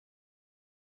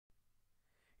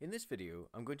In this video,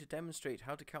 I'm going to demonstrate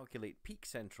how to calculate peak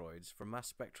centroids for mass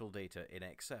spectral data in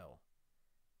Excel.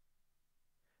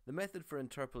 The method for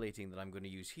interpolating that I'm going to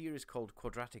use here is called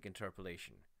quadratic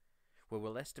interpolation, where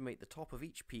we'll estimate the top of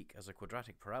each peak as a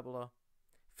quadratic parabola,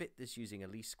 fit this using a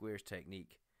least squares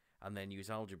technique, and then use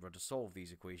algebra to solve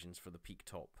these equations for the peak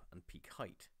top and peak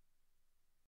height.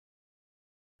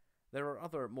 There are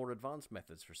other more advanced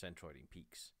methods for centroiding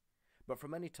peaks, but for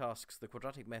many tasks the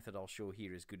quadratic method I'll show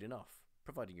here is good enough,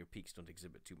 providing your peaks don't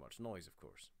exhibit too much noise, of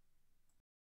course.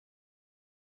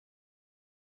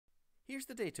 Here's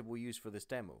the data we'll use for this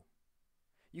demo.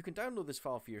 You can download this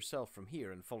file for yourself from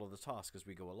here and follow the task as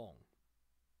we go along.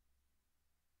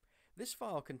 This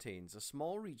file contains a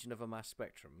small region of a mass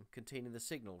spectrum containing the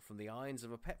signal from the ions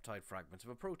of a peptide fragment of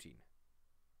a protein.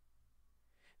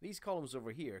 These columns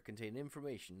over here contain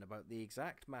information about the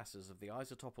exact masses of the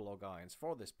isotopolog ions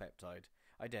for this peptide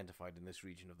identified in this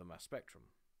region of the mass spectrum.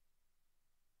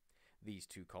 These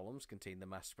two columns contain the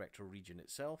mass spectral region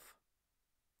itself.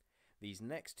 These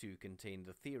next two contain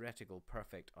the theoretical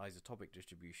perfect isotopic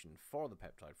distribution for the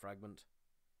peptide fragment.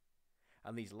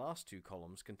 And these last two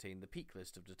columns contain the peak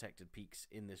list of detected peaks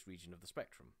in this region of the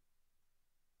spectrum.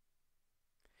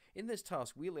 In this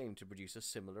task we'll aim to produce a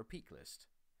similar peak list,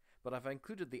 but I've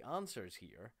included the answers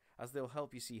here as they'll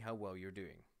help you see how well you're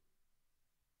doing.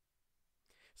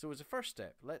 So as a first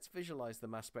step, let's visualize the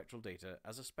mass spectral data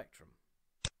as a spectrum.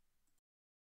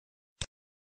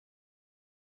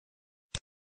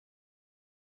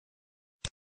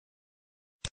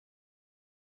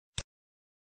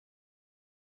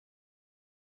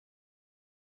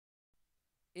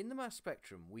 In the mass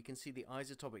spectrum, we can see the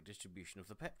isotopic distribution of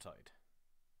the peptide.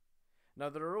 Now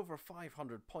there are over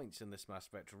 500 points in this mass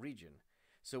spectral region,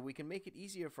 so we can make it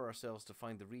easier for ourselves to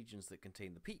find the regions that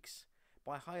contain the peaks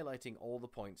by highlighting all the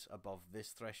points above this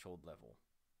threshold level,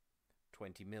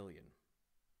 20 million.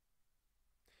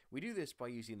 We do this by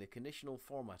using the conditional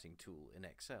formatting tool in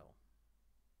Excel.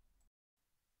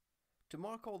 To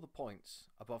mark all the points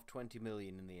above 20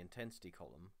 million in the intensity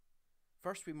column,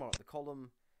 first we mark the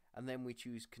column and then we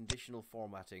choose Conditional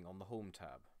Formatting on the Home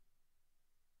tab.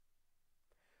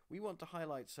 We want to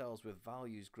highlight cells with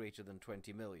values greater than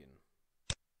 20 million.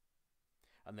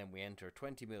 And then we enter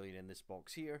 20 million in this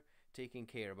box here, taking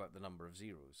care about the number of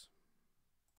zeros.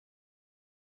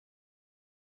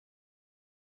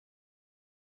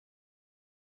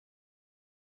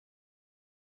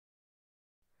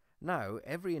 Now,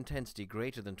 every intensity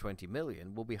greater than 20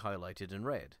 million will be highlighted in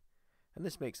red, and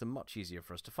this makes them much easier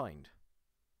for us to find.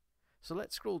 So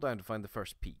let's scroll down to find the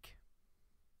first peak.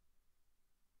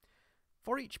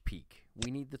 For each peak, we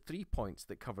need the 3 points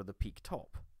that cover the peak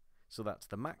top. So that's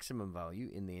the maximum value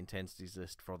in the intensities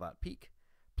list for that peak,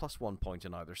 plus 1 point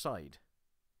on either side.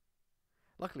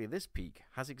 Luckily, this peak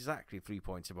has exactly 3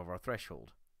 points above our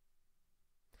threshold.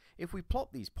 If we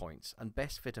plot these points and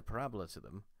best fit a parabola to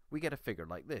them, we get a figure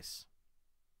like this.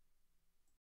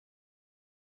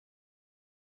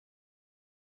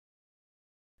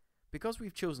 Because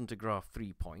we've chosen to graph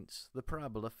 3 points, the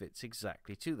parabola fits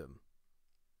exactly to them.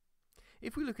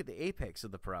 If we look at the apex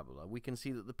of the parabola, we can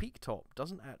see that the peak top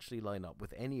doesn't actually line up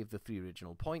with any of the 3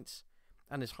 original points,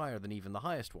 and is higher than even the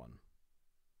highest one.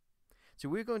 So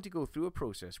we're going to go through a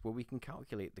process where we can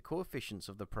calculate the coefficients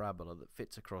of the parabola that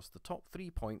fits across the top 3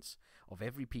 points of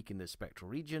every peak in this spectral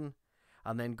region,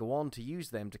 and then go on to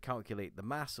use them to calculate the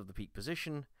mass of the peak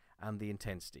position and the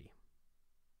intensity.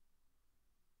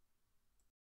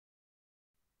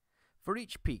 For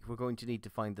each peak, we're going to need to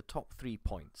find the top 3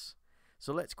 points.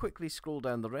 So let's quickly scroll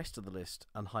down the rest of the list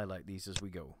and highlight these as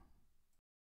we go.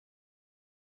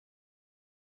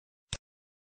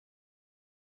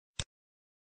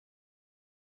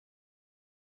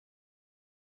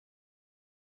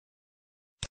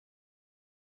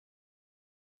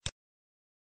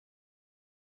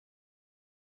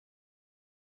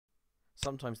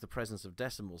 Sometimes the presence of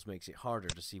decimals makes it harder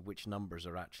to see which numbers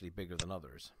are actually bigger than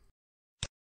others.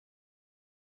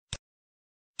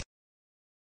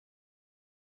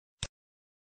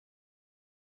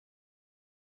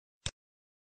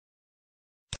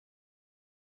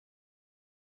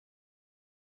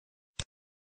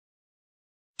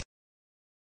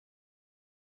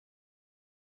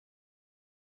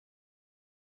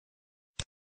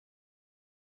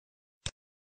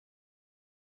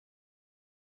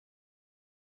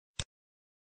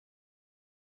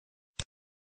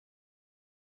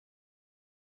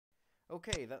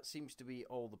 Okay, that seems to be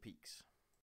all the peaks.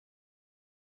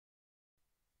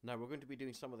 Now we're going to be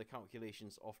doing some of the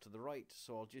calculations off to the right,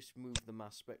 so I'll just move the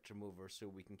mass spectrum over so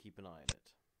we can keep an eye on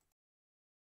it.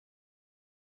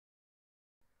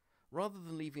 Rather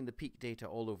than leaving the peak data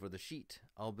all over the sheet,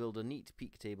 I'll build a neat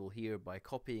peak table here by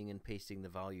copying and pasting the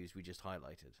values we just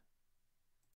highlighted.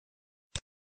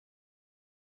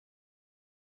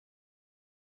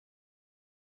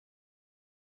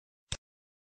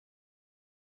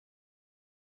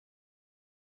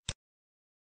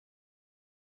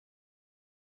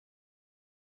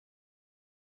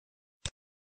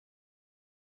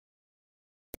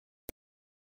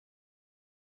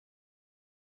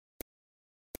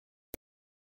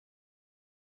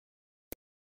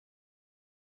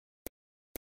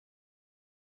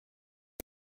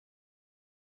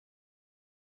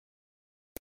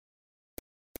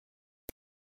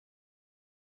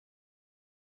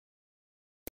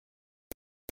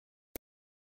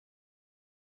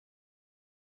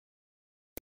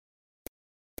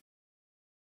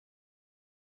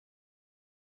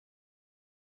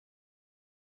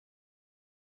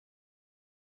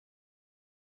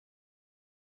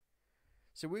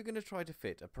 So we're going to try to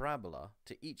fit a parabola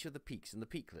to each of the peaks in the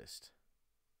peak list.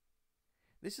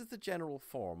 This is the general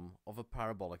form of a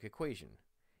parabolic equation,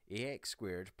 ax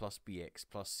squared plus bx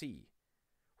plus c,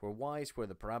 where y is where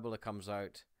the parabola comes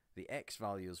out, the x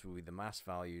values will be the mass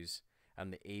values,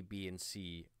 and the a, b, and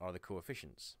c are the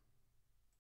coefficients.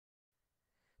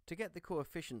 To get the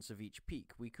coefficients of each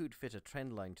peak, we could fit a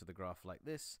trend line to the graph like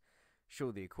this,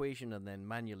 show the equation, and then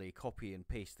manually copy and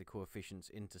paste the coefficients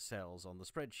into cells on the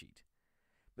spreadsheet.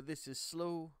 But this is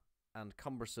slow and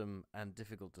cumbersome and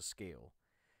difficult to scale.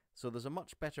 So there's a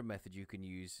much better method you can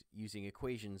use using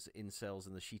equations in cells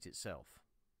in the sheet itself.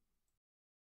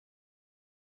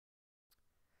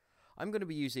 I'm going to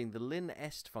be using the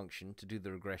Linest function to do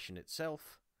the regression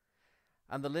itself,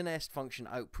 and the Linest function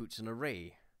outputs an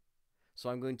array. So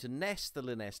I'm going to nest the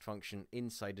Linest function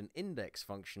inside an index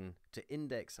function to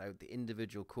index out the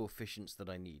individual coefficients that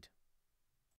I need.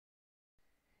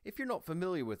 If you're not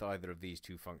familiar with either of these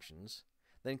two functions,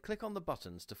 then click on the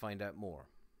buttons to find out more.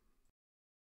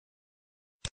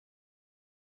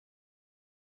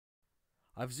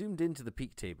 I've zoomed into the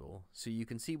peak table so you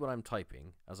can see what I'm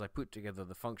typing as I put together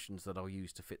the functions that I'll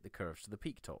use to fit the curves to the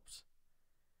peak tops.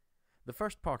 The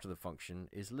first part of the function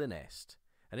is Linest,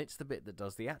 and it's the bit that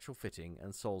does the actual fitting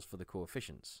and solves for the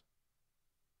coefficients.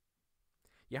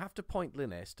 You have to point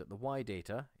Linest at the y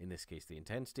data, in this case the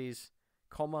intensities,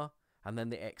 comma, and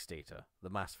then the x data, the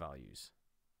mass values.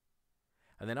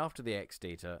 And then after the x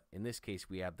data, in this case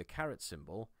we add the caret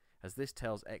symbol, as this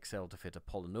tells Excel to fit a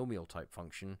polynomial type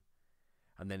function,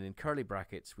 and then in curly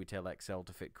brackets we tell Excel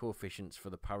to fit coefficients for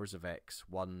the powers of x,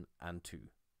 1 and 2.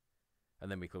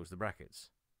 And then we close the brackets.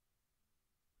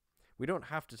 We don't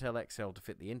have to tell Excel to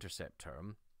fit the intercept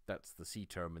term, that's the c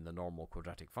term in the normal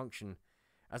quadratic function,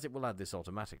 as it will add this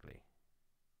automatically.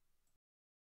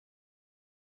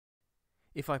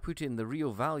 If I put in the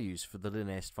real values for the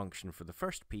Linest function for the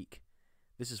first peak,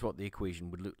 this is what the equation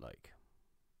would look like.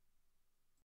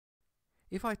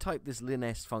 If I type this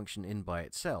Linest function in by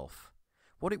itself,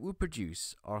 what it would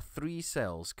produce are 3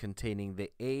 cells containing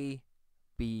the a,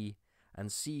 b,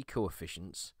 and c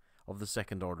coefficients of the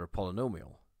second order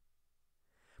polynomial.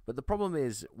 But the problem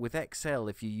is, with Excel,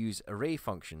 if you use array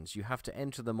functions, you have to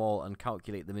enter them all and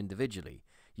calculate them individually.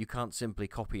 You can't simply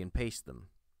copy and paste them.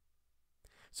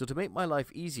 So to make my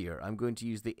life easier, I'm going to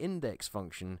use the index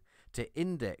function to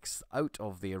index out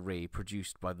of the array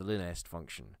produced by the Linest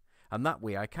function, and that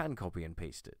way I can copy and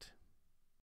paste it.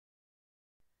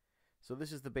 So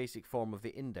this is the basic form of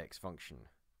the index function.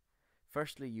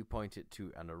 Firstly, you point it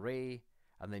to an array,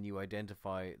 and then you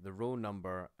identify the row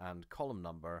number and column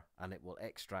number, and it will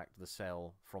extract the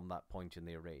cell from that point in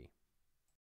the array.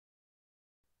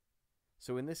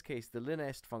 So in this case, the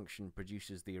Linest function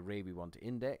produces the array we want to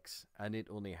index, and it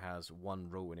only has one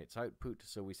row in its output,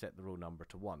 so we set the row number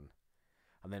to 1.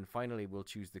 And then finally, we'll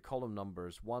choose the column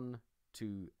numbers 1,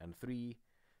 2, and 3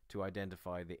 to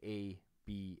identify the a,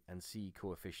 b, and c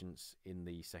coefficients in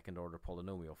the second order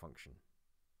polynomial function.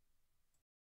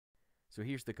 So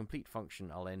here's the complete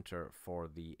function I'll enter for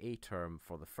the a term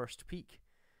for the first peak,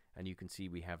 and you can see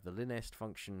we have the Linest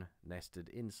function nested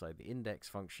inside the index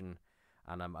function,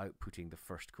 and I'm outputting the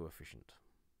first coefficient.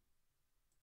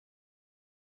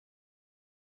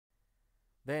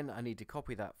 Then I need to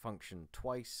copy that function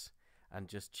twice and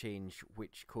just change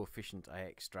which coefficient I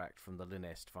extract from the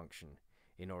Linest function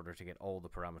in order to get all the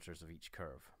parameters of each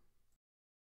curve.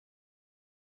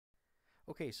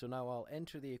 Okay, so now I'll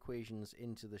enter the equations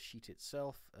into the sheet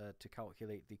itself to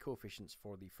calculate the coefficients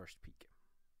for the first peak.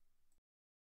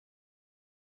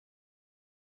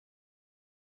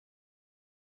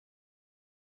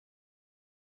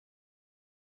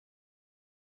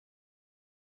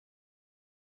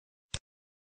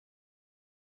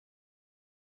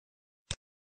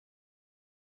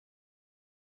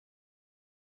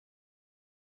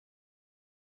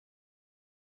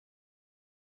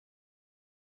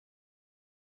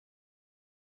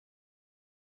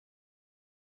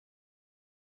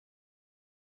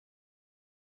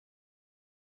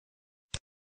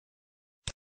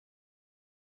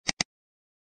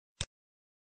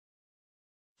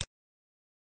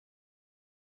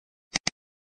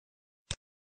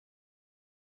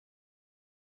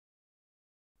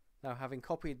 Now, having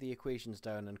copied the equations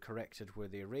down and corrected where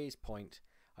the arrays point,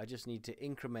 I just need to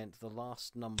increment the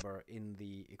last number in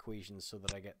the equations so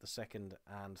that I get the second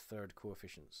and third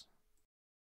coefficients.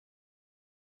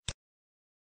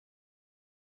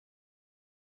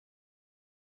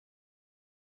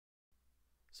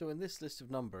 So in this list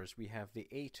of numbers we have the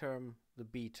A term, the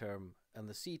B term and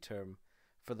the C term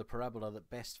for the parabola that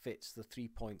best fits the 3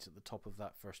 points at the top of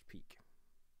that first peak.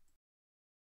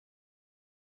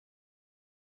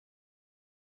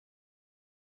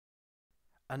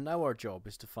 And now our job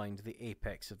is to find the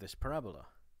apex of this parabola.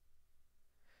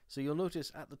 So you'll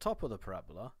notice at the top of the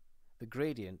parabola the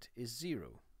gradient is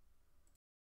 0.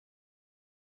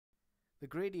 The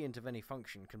gradient of any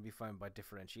function can be found by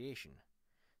differentiation.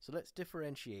 So let's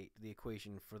differentiate the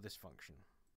equation for this function.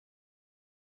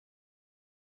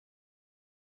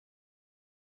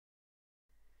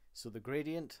 So the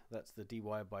gradient, that's the dy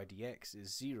by dx,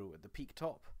 is 0 at the peak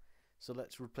top. So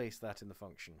let's replace that in the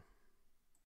function.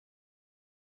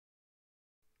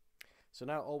 So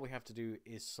now all we have to do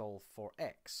is solve for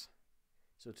x.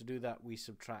 So to do that we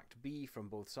subtract b from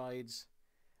both sides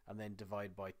and then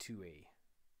divide by 2a.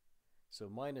 So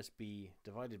minus b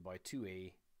divided by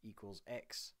 2a equals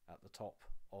x at the top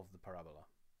of the parabola.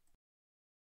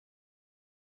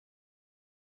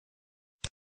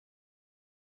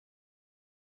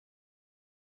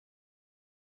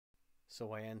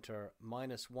 So I enter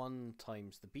minus 1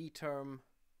 times the b term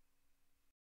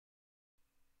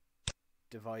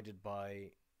divided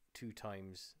by 2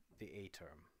 times the a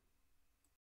term.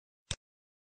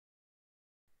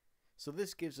 So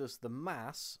this gives us the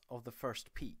mass of the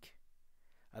first peak.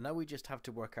 And now we just have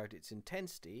to work out its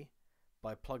intensity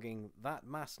by plugging that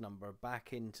mass number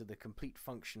back into the complete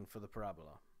function for the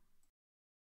parabola.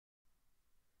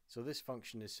 So this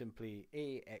function is simply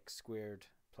ax squared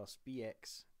plus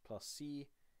bx plus c,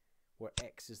 where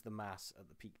x is the mass at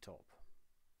the peak top.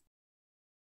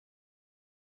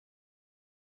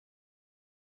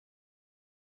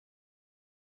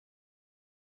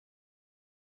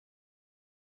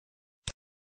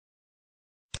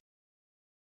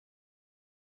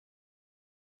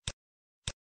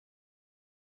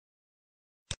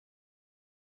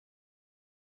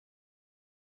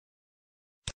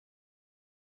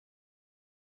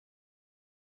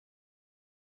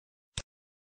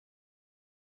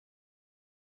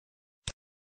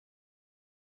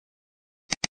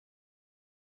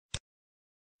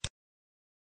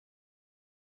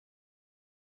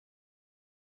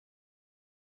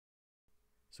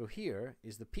 So here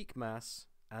is the peak mass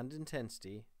and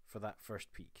intensity for that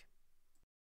first peak.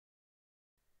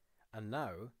 And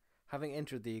now, having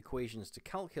entered the equations to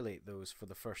calculate those for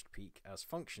the first peak as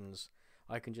functions,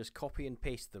 I can just copy and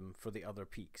paste them for the other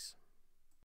peaks.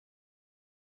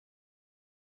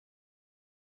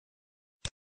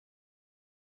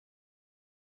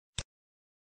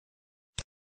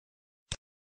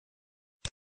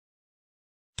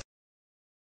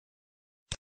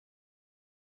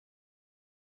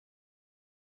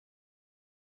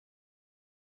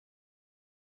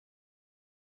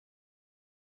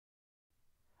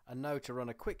 And now to run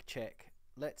a quick check,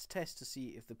 let's test to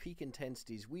see if the peak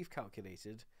intensities we've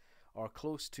calculated are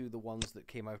close to the ones that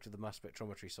came out of the mass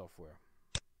spectrometry software.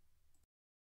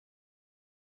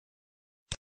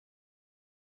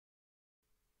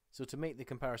 So to make the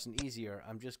comparison easier,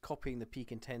 I'm just copying the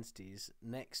peak intensities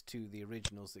next to the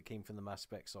originals that came from the mass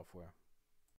spec software.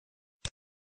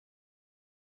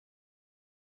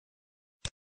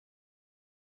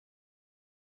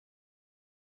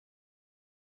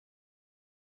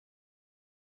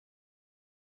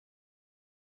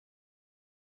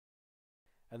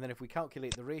 And then if we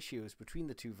calculate the ratios between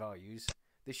the two values,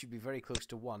 this should be very close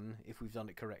to 1 if we've done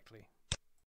it correctly.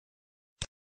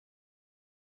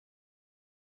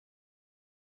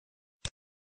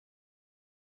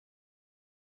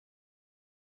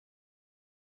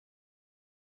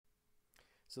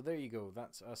 So there you go,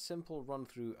 that's a simple run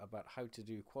through about how to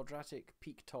do quadratic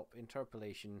peak top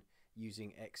interpolation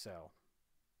using Excel.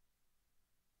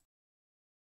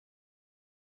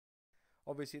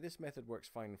 Obviously this method works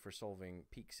fine for solving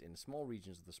peaks in small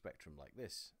regions of the spectrum like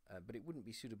this, but it wouldn't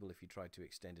be suitable if you tried to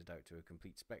extend it out to a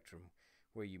complete spectrum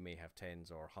where you may have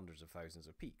tens or hundreds of thousands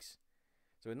of peaks.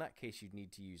 So in that case you'd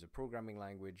need to use a programming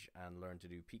language and learn to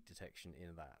do peak detection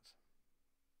in that.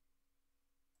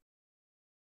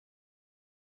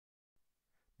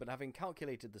 But having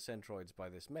calculated the centroids by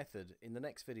this method, in the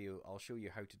next video I'll show you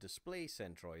how to display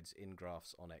centroids in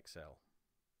graphs on Excel.